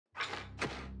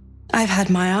I've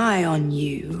had my eye on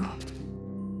you.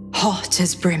 Hot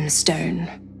as brimstone,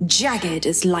 jagged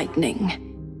as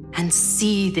lightning, and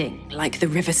seething like the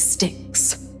river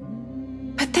Styx.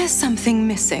 But there's something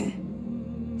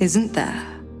missing, isn't there?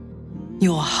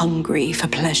 You're hungry for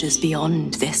pleasures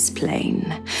beyond this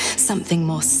plane, something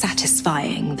more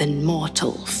satisfying than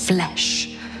mortal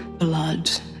flesh, blood,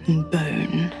 and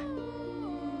bone.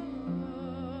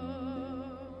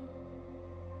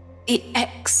 The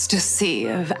ecstasy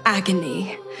of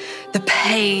agony, the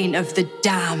pain of the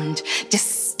damned,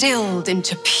 distilled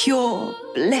into pure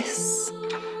bliss.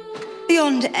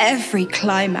 Beyond every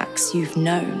climax you've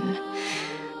known,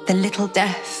 the little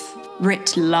death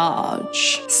writ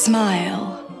large.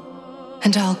 Smile,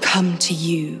 and I'll come to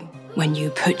you when you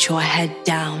put your head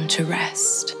down to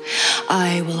rest.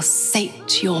 I will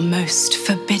sate your most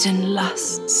forbidden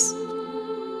lusts.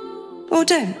 Or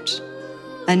don't,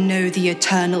 and know the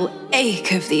eternal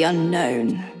ache of the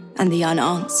unknown and the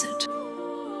unanswered.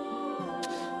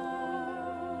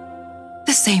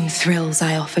 The same thrills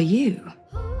I offer you.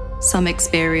 Some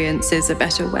experiences are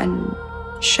better when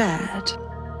shared.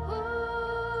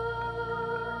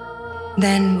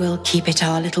 Then we'll keep it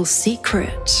our little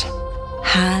secret,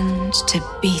 hand to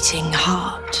beating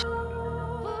heart.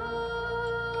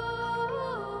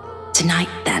 Tonight,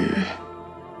 then,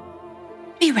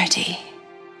 be ready.